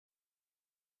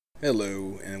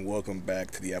Hello, and welcome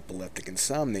back to the Epileptic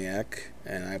Insomniac,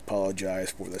 and I apologize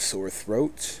for the sore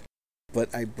throat, but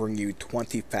I bring you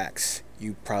 20 facts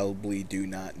you probably do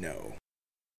not know.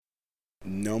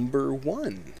 Number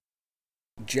 1.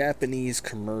 Japanese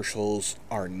commercials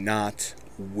are not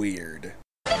weird.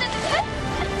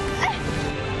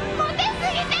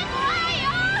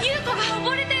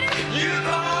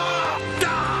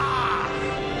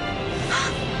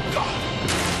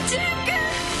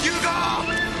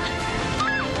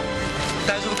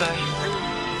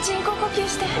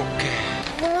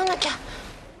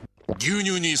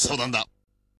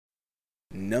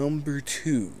 Number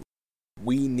 2.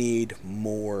 We need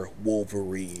more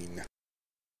Wolverine.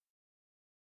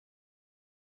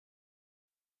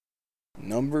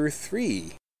 Number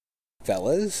 3.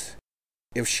 Fellas,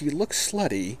 if she looks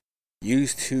slutty,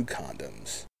 use 2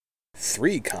 condoms.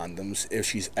 3 condoms if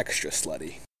she's extra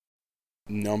slutty.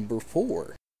 Number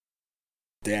 4.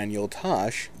 Daniel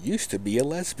Tosh used to be a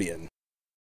lesbian.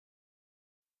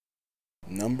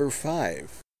 Number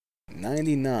 5.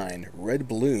 99 Red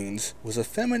Balloons was a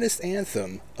feminist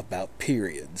anthem about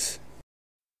periods.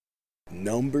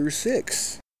 Number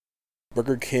 6.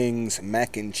 Burger King's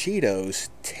Mac and Cheetos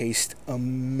taste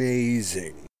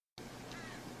amazing.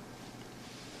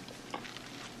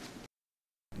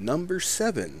 Number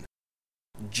 7.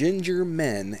 Ginger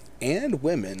men and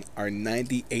women are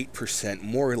 98%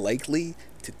 more likely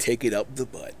to take it up the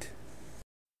butt.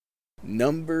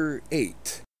 Number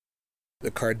 8. The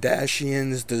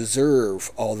Kardashians deserve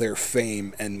all their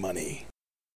fame and money.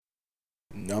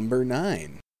 Number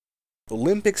 9.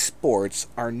 Olympic sports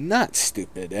are not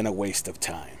stupid and a waste of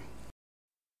time.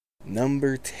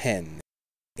 Number 10.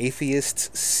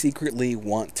 Atheists secretly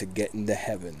want to get into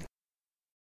heaven.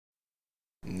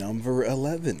 Number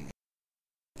 11.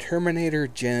 Terminator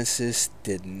Genisys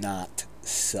did not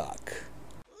suck.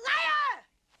 Liar!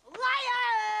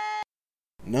 Liar!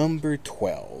 Number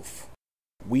 12.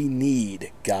 We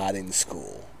need God in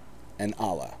school, and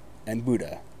Allah, and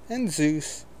Buddha, and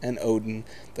Zeus, and Odin,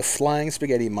 the flying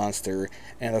spaghetti monster,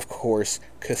 and of course,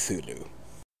 Cthulhu.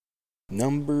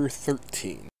 Number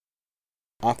 13.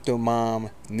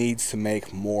 Octomom needs to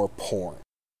make more porn.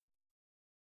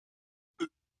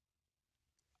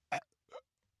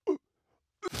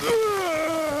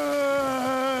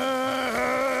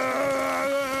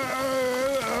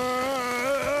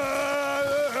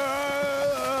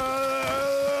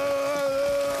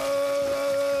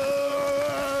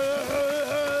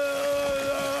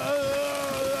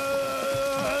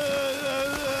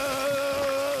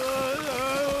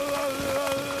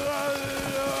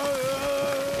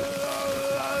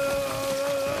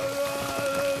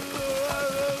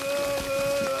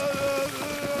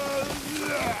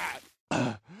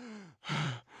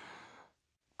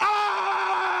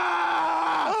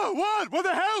 What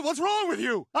the hell? What's wrong with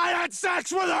you? I had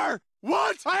sex with her!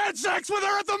 What? I had sex with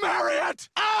her at the Marriott!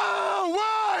 Oh,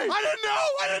 why?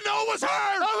 I didn't know it was her!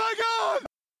 Oh my god!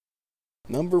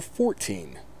 Number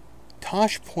 14.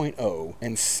 Tosh.0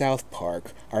 and South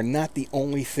Park are not the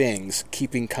only things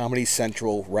keeping Comedy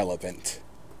Central relevant.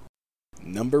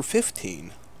 Number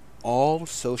 15. All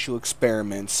social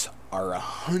experiments are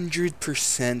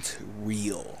 100%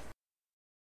 real.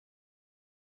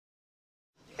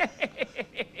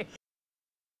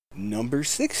 Number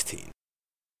 16.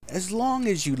 As long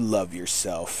as you love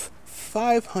yourself,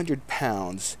 500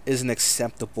 pounds is an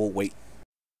acceptable weight.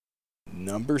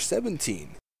 Number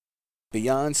 17.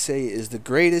 Beyonce is the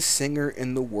greatest singer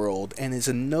in the world and is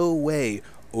in no way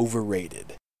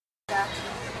overrated.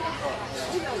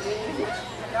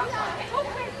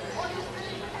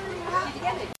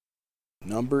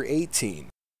 Number 18.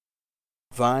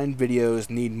 Vine videos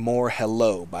need more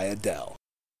Hello by Adele.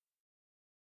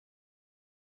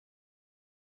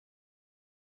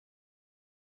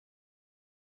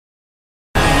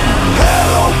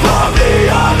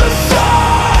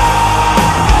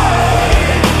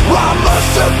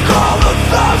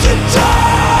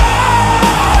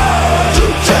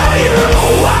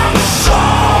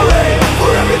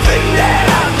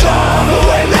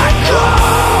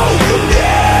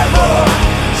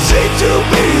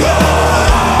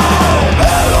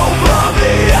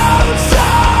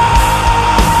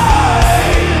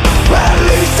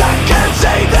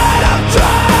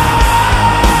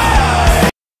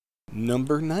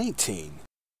 Number 19.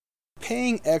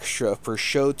 Paying extra for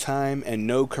Showtime and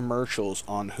no commercials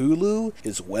on Hulu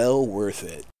is well worth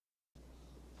it.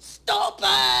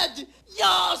 Stupid!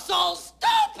 You're so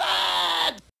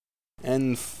stupid!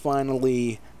 And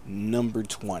finally, number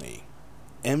 20.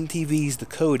 MTV's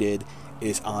Decoded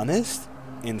is honest,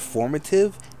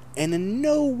 informative, and in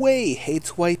no way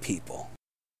hates white people.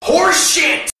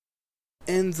 Horseshit!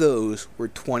 And those were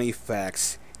 20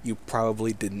 facts you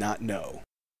probably did not know.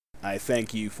 I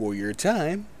thank you for your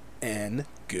time, and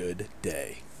good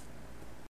day.